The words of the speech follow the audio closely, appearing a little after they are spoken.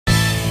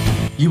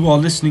You are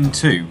listening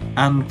to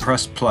And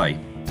Press Play,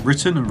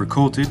 written and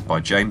recorded by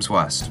James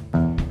West.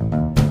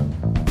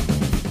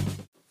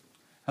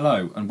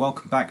 Hello and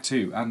welcome back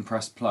to And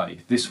Press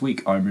Play. This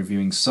week I'm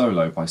reviewing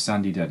Solo by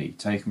Sandy Denny,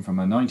 taken from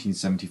her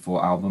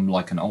 1974 album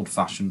Like an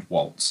Old-Fashioned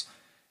Waltz.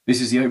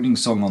 This is the opening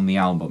song on the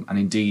album, and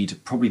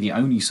indeed probably the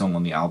only song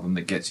on the album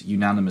that gets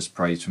unanimous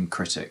praise from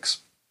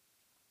critics.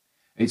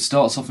 It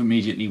starts off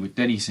immediately with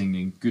Denny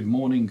singing "Good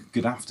morning,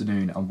 good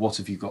afternoon, and what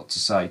have you got to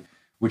say?",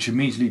 which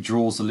immediately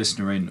draws the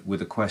listener in with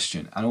a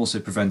question and also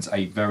prevents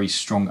a very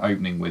strong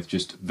opening with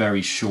just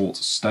very short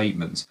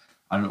statements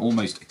and an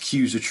almost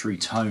accusatory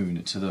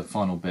tone to the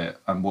final bit,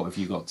 "and what have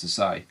you got to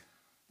say?".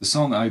 The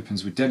song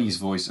opens with Denny's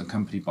voice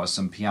accompanied by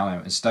some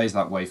piano and stays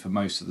that way for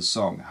most of the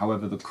song.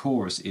 However, the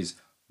chorus is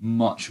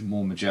much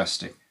more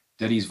majestic.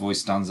 Denny's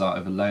voice stands out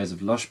over layers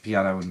of lush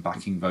piano and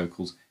backing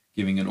vocals,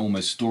 giving an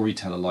almost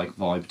storyteller-like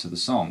vibe to the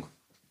song.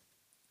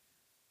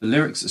 The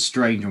lyrics are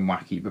strange and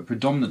wacky, but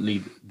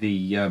predominantly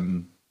the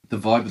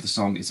vibe of the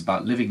song is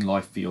about living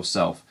life for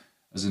yourself,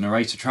 as the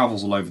narrator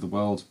travels all over the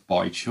world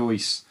by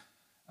choice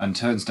and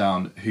turns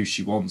down who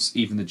she wants,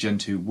 even the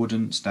gent who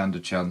wouldn't stand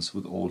a chance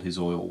with all his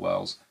oil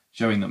wells,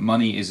 showing that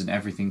money isn't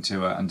everything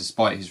to her, and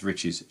despite his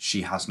riches,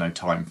 she has no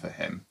time for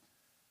him.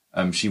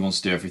 She wants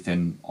to do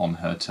everything on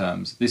her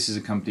terms. This is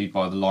accompanied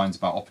by the lines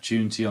about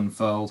opportunity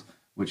unfurled,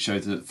 which show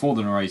that for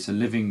the narrator,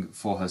 living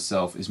for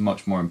herself is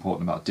much more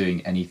important about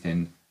doing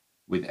anything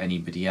with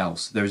anybody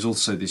else. There is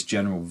also this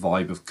general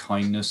vibe of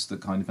kindness that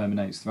kind of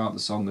emanates throughout the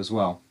song as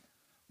well.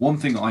 One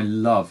thing I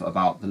love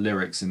about the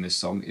lyrics in this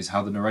song is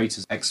how the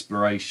narrator's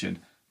exploration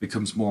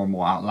becomes more and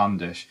more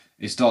outlandish.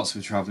 It starts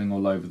with travelling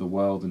all over the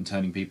world and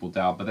turning people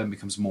down, but then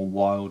becomes more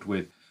wild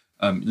with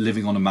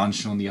living on a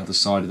mansion on the other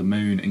side of the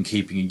moon and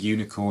keeping a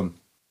unicorn.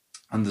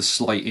 And the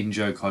slight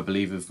in-joke, I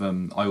believe, of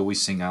I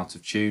always sing out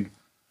of tune,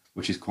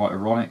 which is quite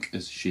ironic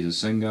as she's a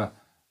singer.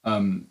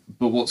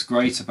 But what's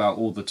great about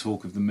all the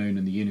talk of the moon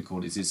and the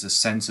unicorn is it's a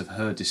sense of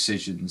her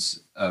decisions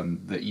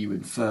that you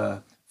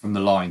infer from the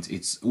lines.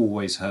 It's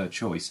always her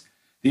choice.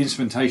 The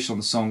instrumentation on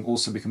the song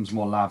also becomes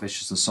more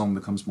lavish as the song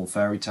becomes more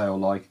fairy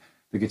tale-like.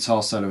 The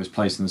guitar solo is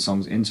placed in the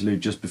song's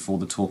interlude just before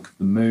the talk of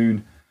the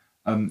moon.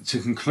 To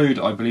conclude,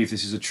 I believe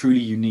this is a truly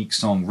unique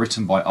song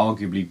written by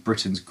arguably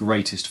Britain's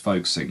greatest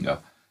folk singer.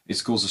 It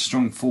scores a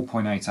strong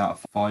 4.8 out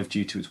of 5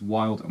 due to its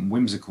wild and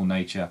whimsical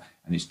nature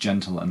and its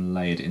gentle and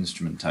layered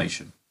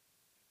instrumentation.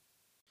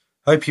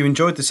 Hope you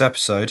enjoyed this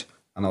episode,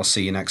 and I'll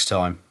see you next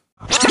time.